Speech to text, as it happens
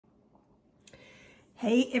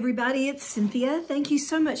Hey everybody, it's Cynthia. Thank you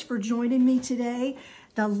so much for joining me today.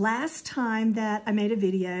 The last time that I made a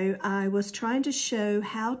video, I was trying to show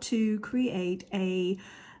how to create a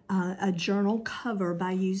journal cover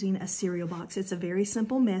by using a cereal box. It's a very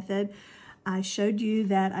simple method. I showed you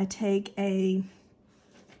that I take a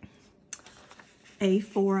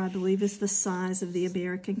A4, I believe is the size of the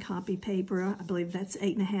American copy paper. I believe that's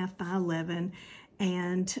 8.5 by 11,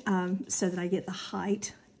 and so that I get the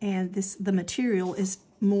height. And the material is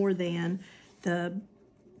more than the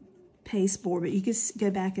pasteboard, but you can go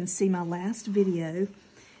back and see my last video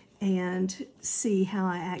and see how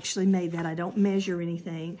I actually made that. I don't measure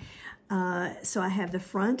anything. So I have the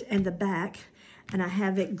front and the back, and I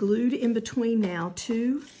have it glued in between now,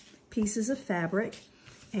 2 pieces of fabric,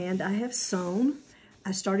 and I have sewn.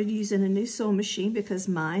 I started using a new sewing machine because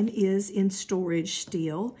mine is in storage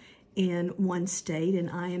still in one state, and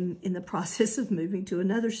I am in the process of moving to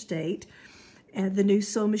another state. And the new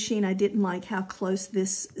sewing machine, I didn't like how close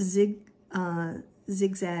this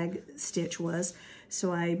zigzag stitch was,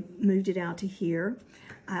 so I moved it out to here.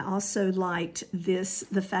 I also liked the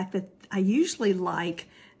fact that I usually like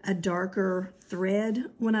a darker thread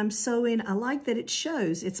when I'm sewing. I like that it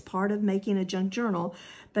shows. It's part of making a junk journal,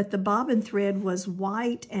 but the bobbin thread was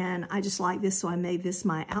white, and I just like this, so I made this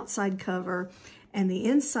my outside cover. And the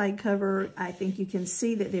inside cover, I think you can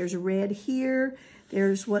see that there's red here.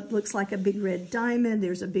 There's what looks like a big red diamond.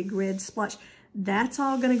 There's a big red splotch. That's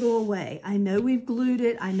all gonna go away. I know we've glued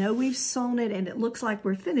it. I know we've sewn it, and it looks like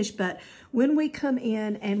we're finished, but when we come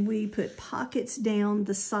in and we put pockets down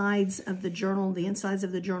the sides of the journal, the insides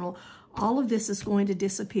of the journal, all of this is going to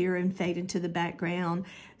disappear and fade into the background.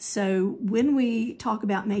 So when we talk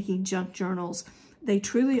about making junk journals, they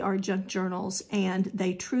truly are junk journals, and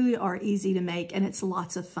they truly are easy to make, and it's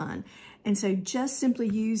lots of fun. And so just simply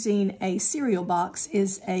using a cereal box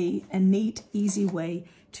is a neat, easy way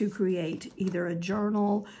to create either a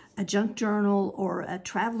journal, a junk journal, or a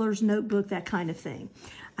traveler's notebook, that kind of thing.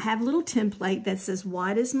 I have a little template that's as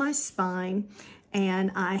wide as my spine,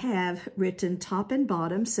 and I have written top and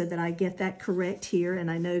bottom so that I get that correct here,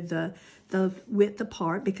 and I know the width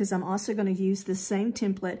apart, because I'm also going to use the same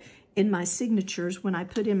template in my signatures when I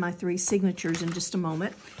put in my 3 signatures in just a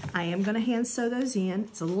moment. I am going to hand sew those in.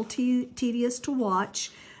 It's a little tedious to watch.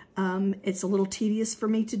 It's a little tedious for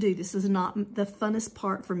me to do. This is not the funnest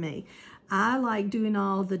part for me. I like doing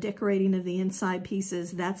all the decorating of the inside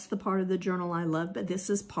pieces. That's the part of the journal I love, but this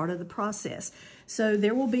is part of the process. So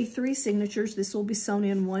there will be 3 signatures. This will be sewn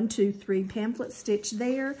in 1, 2, 3 pamphlet stitch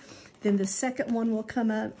there. Then the second one will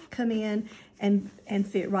come in and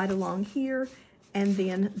fit right along here. And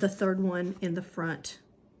then the third one in the front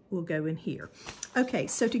will go in here. Okay,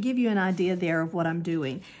 so to give you an idea there of what I'm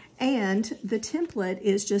doing. And the template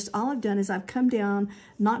is just, all I've done is I've come down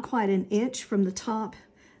not quite an inch from the top.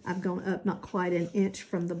 I've gone up not quite an inch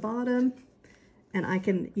from the bottom.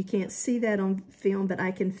 And you can't see that on film, but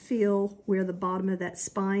I can feel where the bottom of that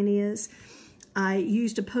spine is. I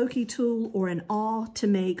used a pokey tool or an awl to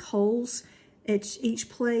make holes at each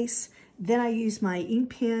place. Then I used my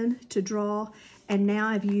ink pen to draw, and now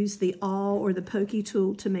I've used the awl or the pokey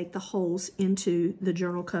tool to make the holes into the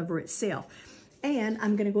journal cover itself. And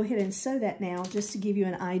I'm going to go ahead and sew that now just to give you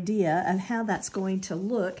an idea of how that's going to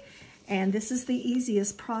look. And this is the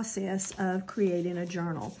easiest process of creating a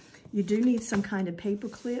journal. You do need some kind of paper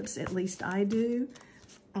clips, at least I do.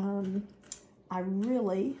 I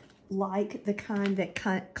really like the kind that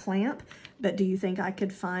clamp, but do you think I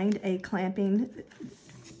could find a clamping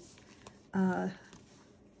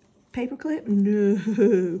paper clip?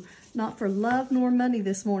 No, not for love nor money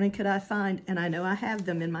this morning could I find, and I know I have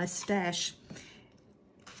them in my stash.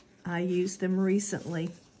 I used them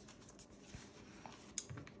recently.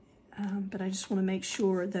 But I just want to make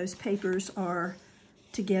sure those papers are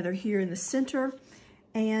together here in the center.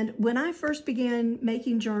 And when I first began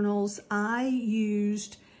making journals, I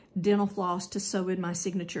used dental floss to sew in my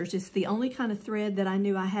signatures. It's the only kind of thread that I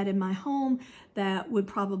knew I had in my home that would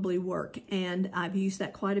probably work, and I've used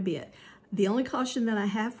that quite a bit. The only caution that I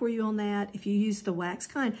have for you on that, if you use the wax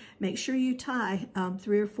kind, make sure you tie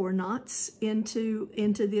 3 or 4 knots into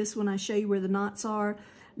this when I show you where the knots are,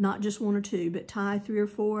 not just 1 or 2, but tie 3 or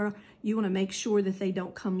 4. You want to make sure that they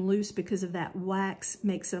don't come loose, because of that wax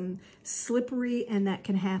makes them slippery, and that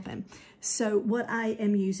can happen. So what I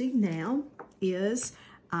am using now is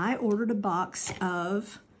I ordered a box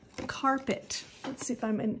of carpet. Let's see if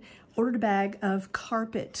ordered a bag of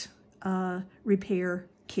carpet repair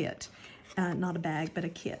kit. Not a bag, but a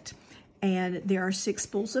kit. And there are 6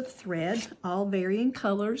 spools of thread, all varying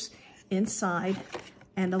colors inside.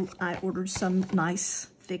 And I ordered some nice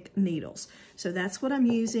thick needles. So that's what I'm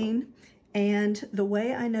using. And the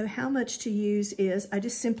way I know how much to use is I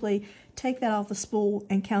just simply take that off the spool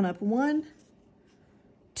and count up 1,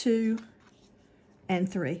 2, and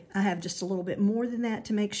 3. I have just a little bit more than that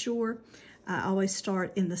to make sure. I always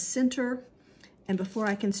start in the center, and before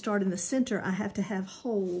I can start in the center, I have to have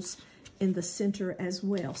holes in the center as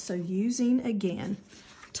well. So using, again,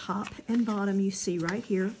 top and bottom, you see right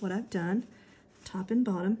here what I've done, top and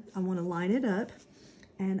bottom. I want to line it up,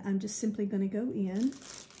 and I'm just simply going to go in.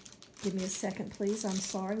 Give me a second, please. I'm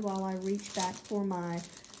sorry while I reach back for my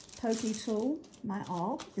pokey tool. My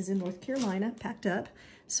awl is in North Carolina, packed up.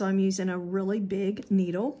 So I'm using a really big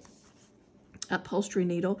needle, upholstery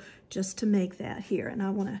needle, just to make that here. And I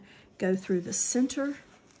want to go through the center.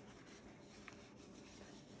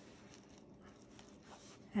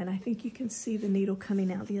 And I think you can see the needle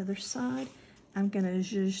coming out the other side. I'm going to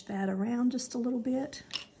zhuzh that around just a little bit.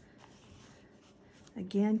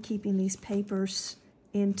 Again, keeping these papers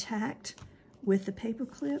intact with the paper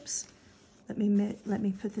clips. Let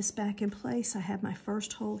me put this back in place. I have my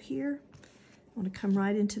first hole here. I want to come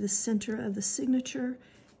right into the center of the signature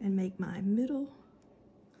and make my middle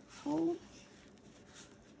hole.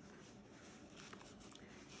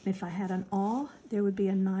 If I had an awl, there would be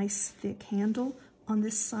a nice thick handle on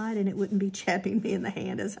this side and it wouldn't be chapping me in the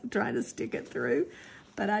hand as I'm trying to stick it through.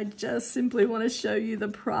 But I just simply want to show you the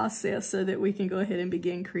process so that we can go ahead and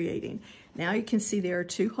begin creating. Now you can see there are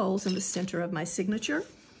 2 holes in the center of my signature.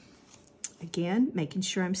 Again, making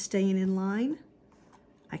sure I'm staying in line.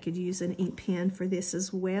 I could use an ink pen for this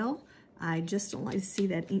as well. I just don't like to see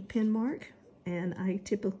that ink pen mark, and I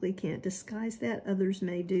typically can't disguise that. Others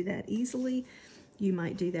may do that easily. You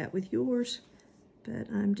might do that with yours, but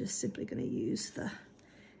I'm just simply going to use the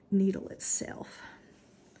needle itself.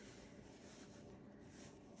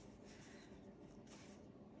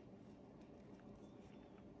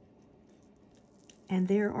 And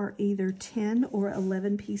there are either 10 or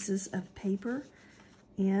 11 pieces of paper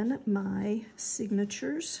in my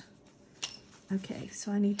signatures. Okay,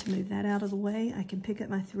 so I need to move that out of the way. I can pick up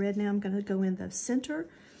my thread now. I'm going to go in the center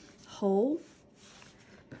hole.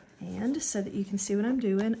 And so that you can see what I'm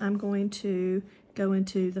doing, I'm going to go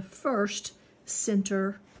into the first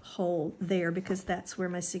center hole there because that's where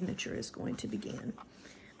my signature is going to begin.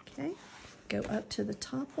 Okay, go up to the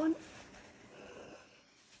top one.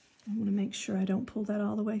 I want to make sure I don't pull that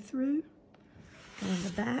all the way through. Go in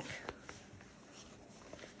the back.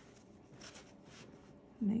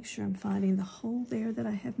 Make sure I'm finding the hole there that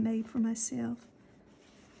I have made for myself.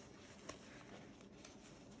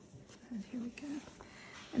 And here we go.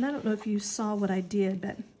 And I don't know if you saw what I did,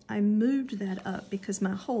 but I moved that up because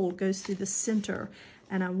my hole goes through the center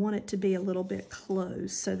and I want it to be a little bit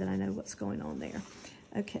closed so that I know what's going on there.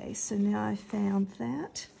 Okay, so now I found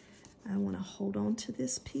that. I want to hold on to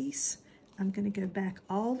this piece. I'm going to go back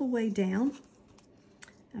all the way down.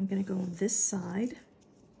 I'm going to go on this side.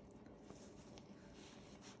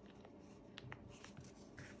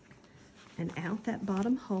 And out that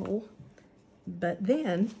bottom hole. But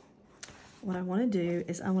then what I want to do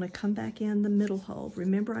is I want to come back in the middle hole.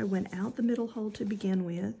 Remember, I went out the middle hole to begin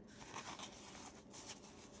with.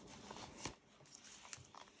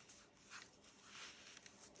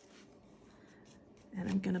 And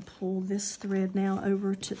I'm going to pull this thread now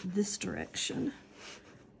over to this direction.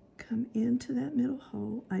 Come into that middle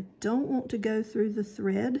hole. I don't want to go through the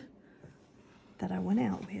thread that I went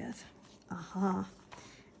out with. Aha.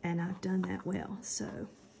 And I've done that well. So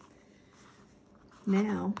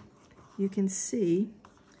now you can see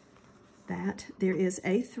that there is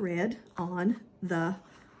a thread on the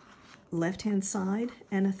left-hand side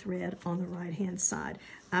and a thread on the right-hand side.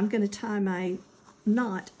 I'm going to tie my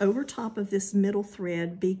knot over top of this middle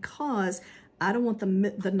thread because I don't want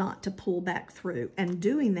the knot to pull back through, and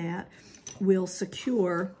doing that will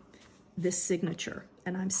secure this signature.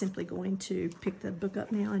 And I'm simply going to pick the book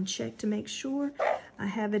up now and check to make sure I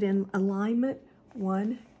have it in alignment.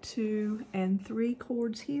 1, 2, and 3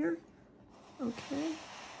 chords here. Okay.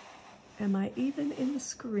 Am I even in the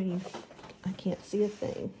screen? I can't see a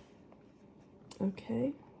thing.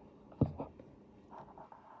 Okay.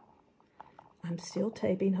 I'm still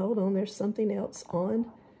taping. Hold on, there's something else on.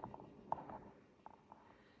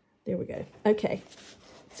 There we go. Okay.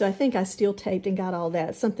 So I think I still taped and got all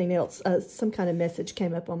that. Something else, some kind of message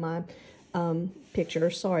came up on my picture.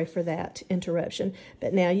 Sorry for that interruption.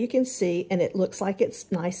 But now you can see, and it looks like it's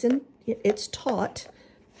nice and it's taut.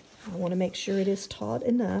 I want to make sure it is taut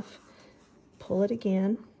enough. Pull it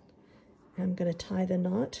again. I'm going to tie the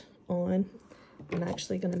knot on. I'm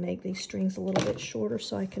actually going to make these strings a little bit shorter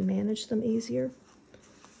so I can manage them easier.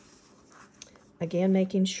 Again,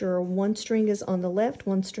 making sure one string is on the left,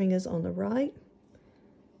 one string is on the right.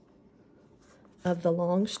 of the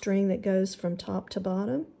long string that goes from top to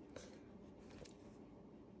bottom.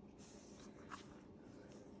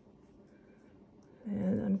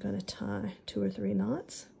 And I'm going to tie 2 or 3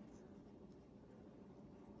 knots.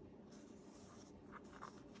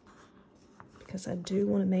 Because I do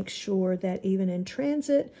want to make sure that even in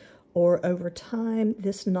transit or over time,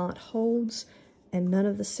 this knot holds and none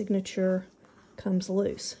of the signature comes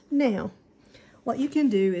loose. Now, what you can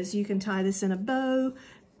do is you can tie this in a bow,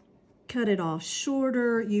 cut it off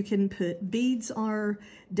shorter. You can put beads or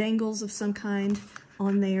dangles of some kind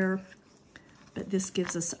on there. But this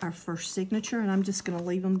gives us our first signature, and I'm just going to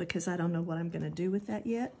leave them because I don't know what I'm going to do with that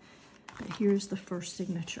yet. But here's the first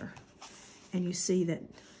signature. And you see that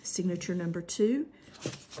signature number 2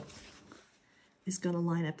 is going to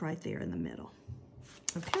line up right there in the middle.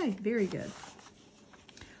 Okay, very good.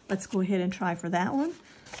 Let's go ahead and try for that one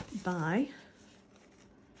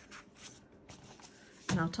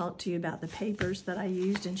and I'll talk to you about the papers that I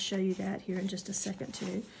used and show you that here in just a second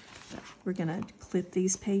too. But we're going to clip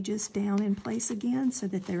these pages down in place again so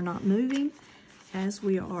that they're not moving as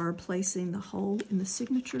we are placing the hole in the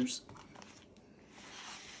signatures.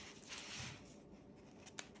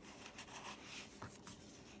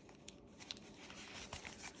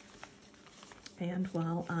 And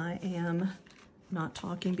while I am not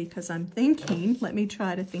talking because I'm thinking, let me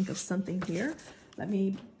try to think of something here. Let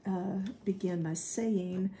me begin by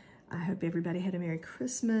saying, I hope everybody had a Merry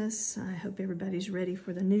Christmas. I hope everybody's ready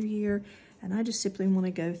for the new year. And I just simply want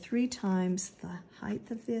to go 3 times the height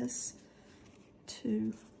of this,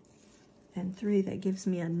 2 and 3. That gives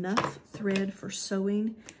me enough thread for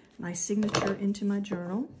sewing my signature into my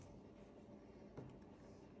journal.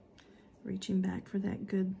 Reaching back for that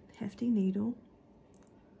good hefty needle.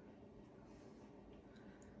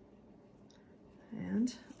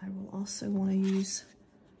 And I will also want to use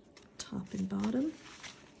top and bottom.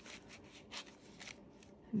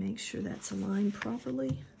 Make sure that's aligned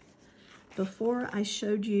properly. Before I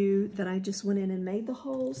showed you that I just went in and made the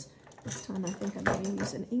holes. This time I think I'm going to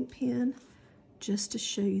use an ink pen just to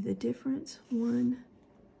show you the difference. 1,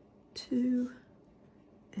 2,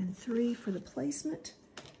 and 3 for the placement.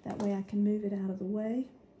 That way I can move it out of the way.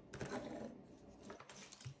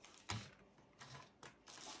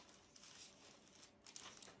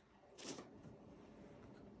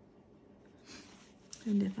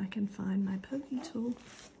 And if I can find my pokey tool,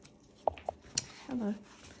 hello,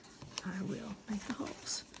 I will make the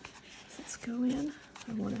holes. Let's go in.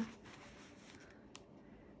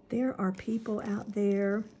 There are people out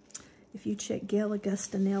there, if you check Gail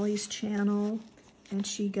Augustinelli's channel, and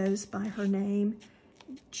she goes by her name,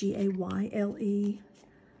 Gayle,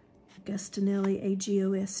 Augustinelli,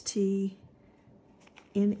 Agostnelli.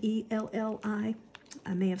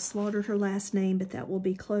 I may have slaughtered her last name, but that will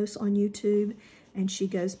be close on YouTube. And she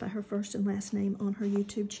goes by her first and last name on her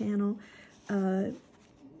YouTube channel.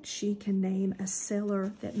 She can name a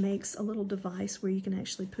seller that makes a little device where you can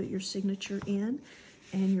actually put your signature in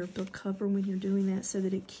and your book cover when you're doing that so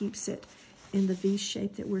that it keeps it in the V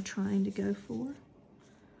shape that we're trying to go for.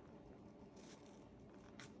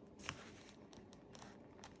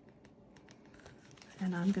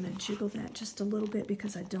 And I'm going to jiggle that just a little bit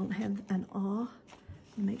because I don't have an awl.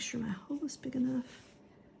 Make sure my hole is big enough.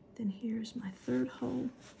 Then here's my 3rd hole.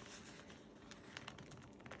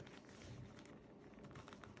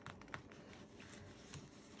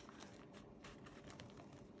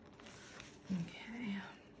 Okay.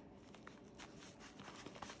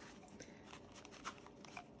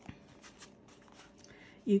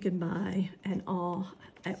 You can buy an awl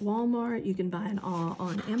at Walmart. You can buy an awl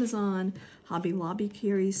on Amazon. Hobby Lobby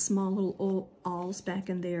carries small little awls back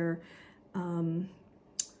in their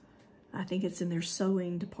I think it's in their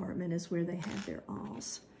sewing department is where they have their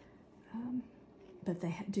awls. But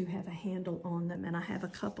they do have a handle on them, and I have a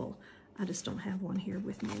couple. I just don't have one here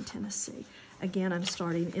with me in Tennessee. Again, I'm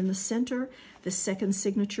starting in the center. The 2nd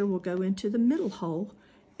signature will go into the middle hole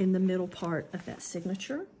in the middle part of that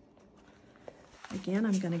signature. Again,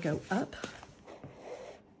 I'm going to go up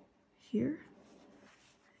here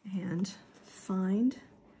and find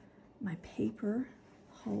my paper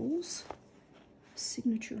holes,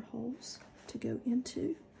 signature holes to go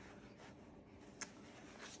into,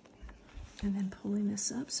 and then pulling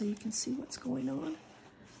this up so you can see what's going on.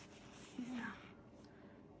 Yeah.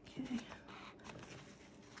 Okay.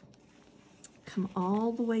 Come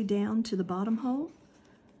all the way down to the bottom hole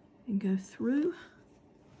and go through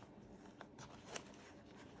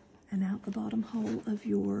and out the bottom hole of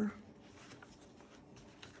your,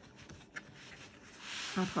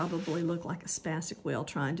 I probably look like a spastic whale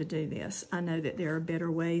trying to do this. I know that there are better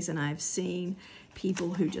ways, and I've seen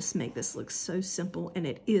people who just make this look so simple, and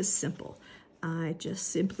it is simple. I just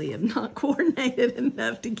simply am not coordinated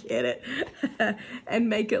enough to get it and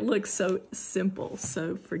make it look so simple.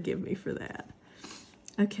 So forgive me for that.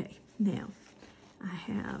 Okay, now I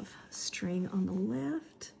have string on the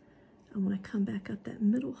left. I want to come back up that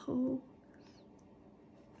middle hole.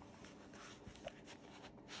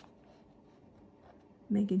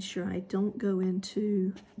 Making sure I don't go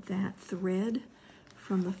into that thread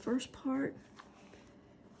from the first part.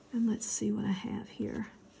 And let's see what I have here.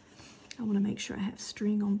 I want to make sure I have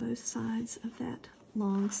string on both sides of that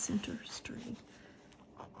long center string.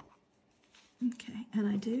 Okay, and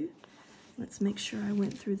I do. Let's make sure I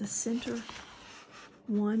went through the center.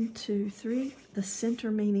 1, 2, 3. The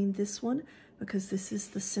center meaning this one, because this is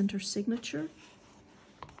the center signature.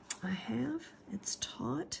 I have. It's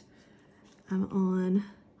taut. I'm on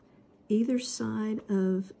either side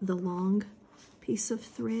of the long piece of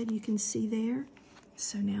thread you can see there.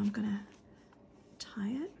 So now I'm going to tie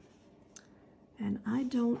it. And I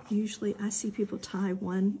don't usually, I see people tie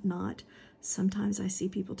 1 knot. Sometimes I see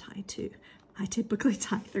people tie 2. I typically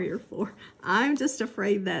tie 3 or 4. I'm just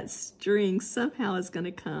afraid that string somehow is going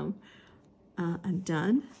to come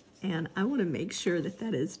undone. And I want to make sure that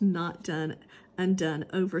that is not undone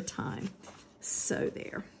over time. So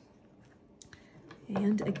there.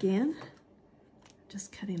 And again,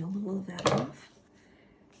 just cutting a little of that off.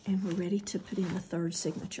 And we're ready to put in the third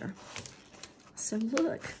signature. So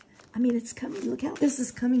look, I mean, it's coming. Look how this is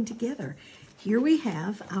coming together. Here we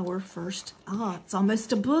have our first, it's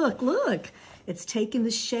almost a book. Look, it's taking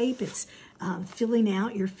the shape. It's filling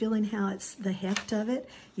out. You're feeling how it's the heft of it.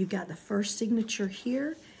 You've got the first signature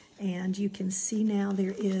here. And you can see now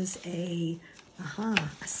there is a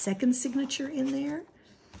second signature in there.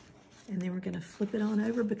 And then we're going to flip it on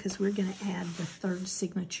over because we're going to add the third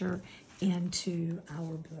signature into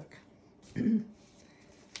our book.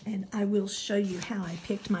 And I will show you how I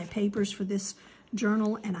picked my papers for this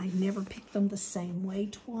journal, and I never picked them the same way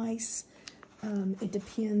twice. It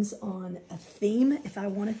depends on a theme. If I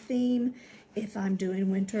want a theme, if I'm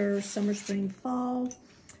doing winter, summer, spring, fall.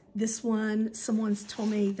 This one, someone's told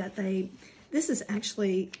me that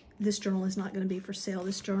this journal is not going to be for sale.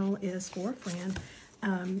 This journal is for a friend.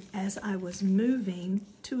 As I was moving,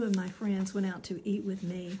 2 of my friends went out to eat with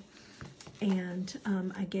me, and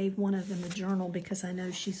I gave one of them a journal because I know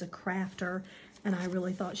she's a crafter, and I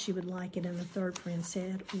really thought she would like it. And the third friend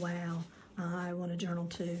said, wow, I want a journal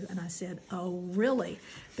too. And I said, oh, really?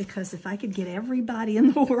 Because if I could get everybody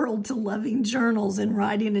in the world to loving journals and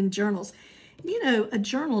writing in journals, you know, a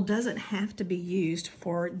journal doesn't have to be used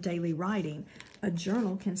for daily writing. A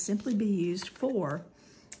journal can simply be used for,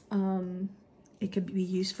 it could be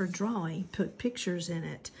used for drawing, put pictures in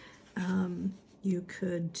it. You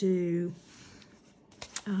could do,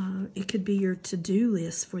 it could be your to-do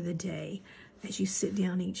list for the day as you sit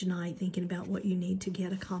down each night thinking about what you need to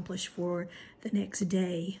get accomplished for the next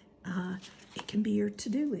day. It can be your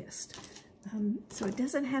to-do list. So it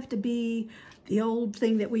doesn't have to be the old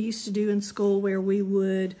thing that we used to do in school where we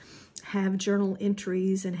would have journal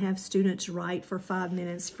entries and have students write for 5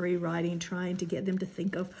 minutes, free writing, trying to get them to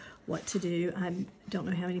think of what to do. I don't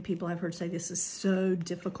know how many people I've heard say this is so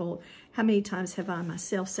difficult. How many times have I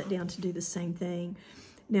myself sat down to do the same thing?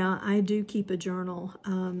 Now, I do keep a journal.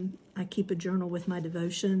 I keep a journal with my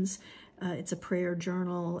devotions. It's a prayer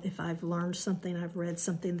journal. If I've learned something, I've read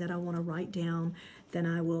something that I want to write down, then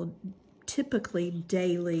I will typically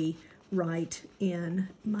daily write in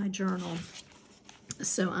my journal.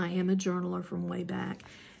 So I am a journaler from way back.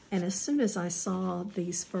 And as soon as I saw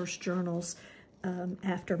these first journals,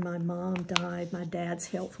 after my mom died, my dad's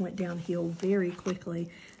health went downhill very quickly.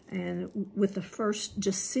 And with the first,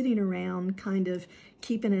 just sitting around, kind of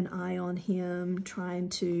keeping an eye on him, trying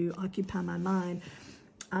to occupy my mind,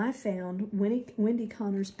 I found Wendy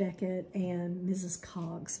Connors Beckett and Mrs.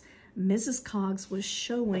 Coggs. Mrs. Coggs was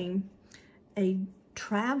showing a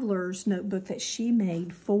traveler's notebook that she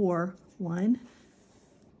made for 1,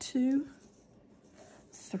 2,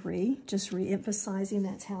 3, just re-emphasizing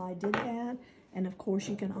that's how I did that. And of course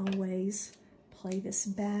you can always play this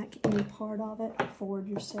back, any part of it, forward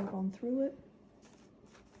yourself on through it.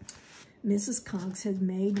 Mrs. Coggs had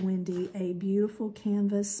made Wendy a beautiful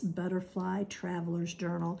canvas butterfly traveler's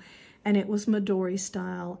journal, and it was Midori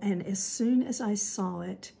style. And as soon as I saw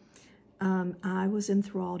it, I was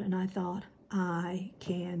enthralled, and I thought, I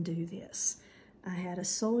can do this. I had a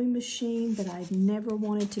sewing machine, but I'd never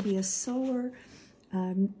wanted to be a sewer.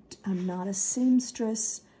 I'm not a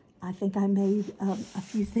seamstress. I think I made a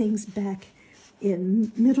few things back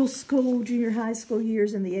in middle school, junior high school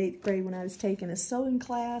years in the 8th grade when I was taking a sewing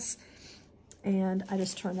class. And I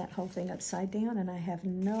just turned that whole thing upside down, and I have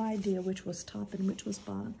no idea which was top and which was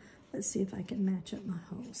bottom. Let's see if I can match up my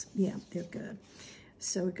holes. Yeah, they're good.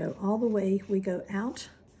 So we go all the way, we go out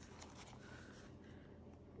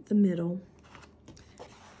the middle.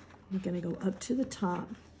 We're gonna go up to the top,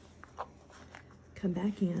 come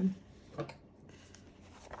back in.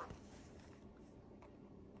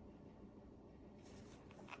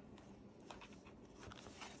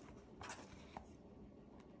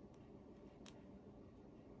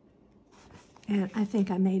 And I think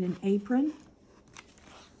I made an apron,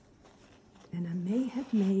 and I may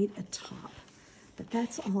have made a top, but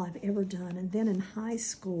that's all I've ever done. And then in high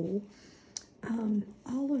school,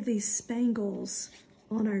 all of these spangles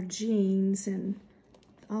on our jeans and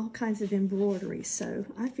all kinds of embroidery. So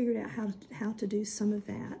I figured out how to do some of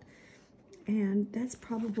that. And that's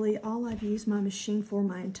probably all I've used my machine for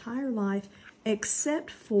my entire life,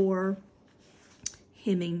 except for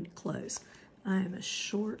hemming clothes. I am a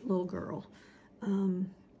short little girl.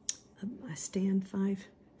 I stand 5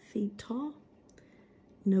 feet tall,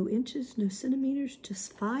 no inches, no centimeters,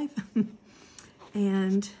 just 5.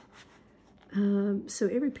 And so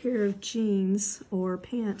every pair of jeans or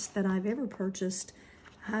pants that I've ever purchased,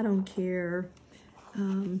 I don't care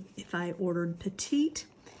if I ordered petite,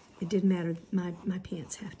 it didn't matter, my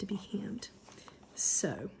pants have to be hemmed.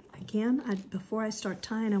 So again, before I start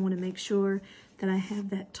tying, I want to make sure that I have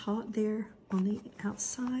that taut there on the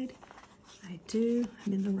outside. I do.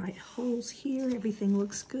 I'm in the right holes here. Everything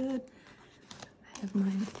looks good. I have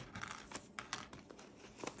my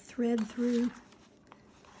thread through.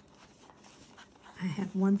 I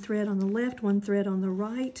have one thread on the left, one thread on the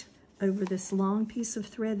right over this long piece of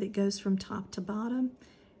thread that goes from top to bottom.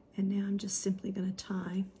 And now I'm just simply going to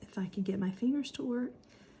tie, if I can get my fingers to work,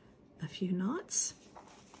 a few knots.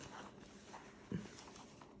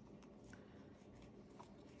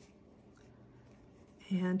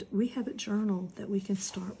 And we have a journal that we can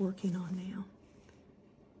start working on now.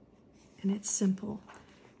 And it's simple.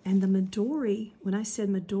 And the Midori, when I said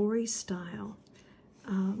Midori style,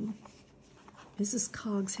 Mrs.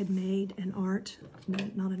 Coggs had made an art,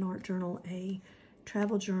 not an art journal, a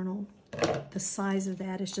travel journal. The size of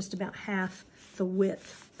that is just about half the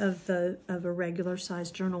width of a regular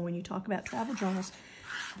size journal when you talk about travel journals.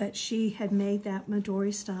 But she had made that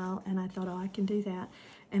Midori style, and I thought, oh, I can do that.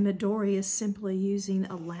 And Midori is simply using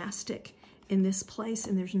elastic in this place,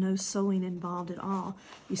 and there's no sewing involved at all.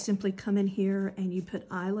 You simply come in here and you put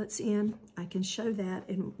eyelets in. I can show that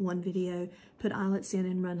in one video. Put eyelets in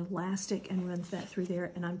and run elastic and runs that through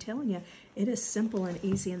there. And I'm telling you, it is simple and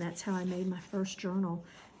easy, and that's how I made my first journal.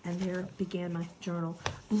 And there began my journal.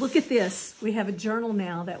 Look at this. We have a journal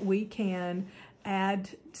now that we can add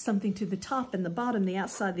something to the top and the bottom, the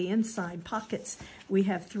outside, the inside, pockets. We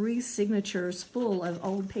have 3 signatures full of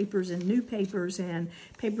old papers and new papers and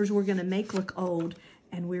papers we're gonna make look old,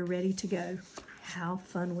 and we're ready to go. How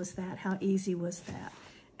fun was that? How easy was that?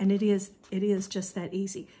 And it is just that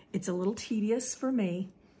easy. It's a little tedious for me.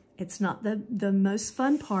 It's not the most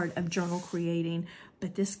fun part of journal creating,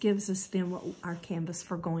 but this gives us then our canvas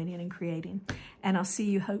for going in and creating. And I'll see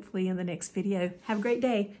you hopefully in the next video. Have a great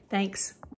day. Thanks.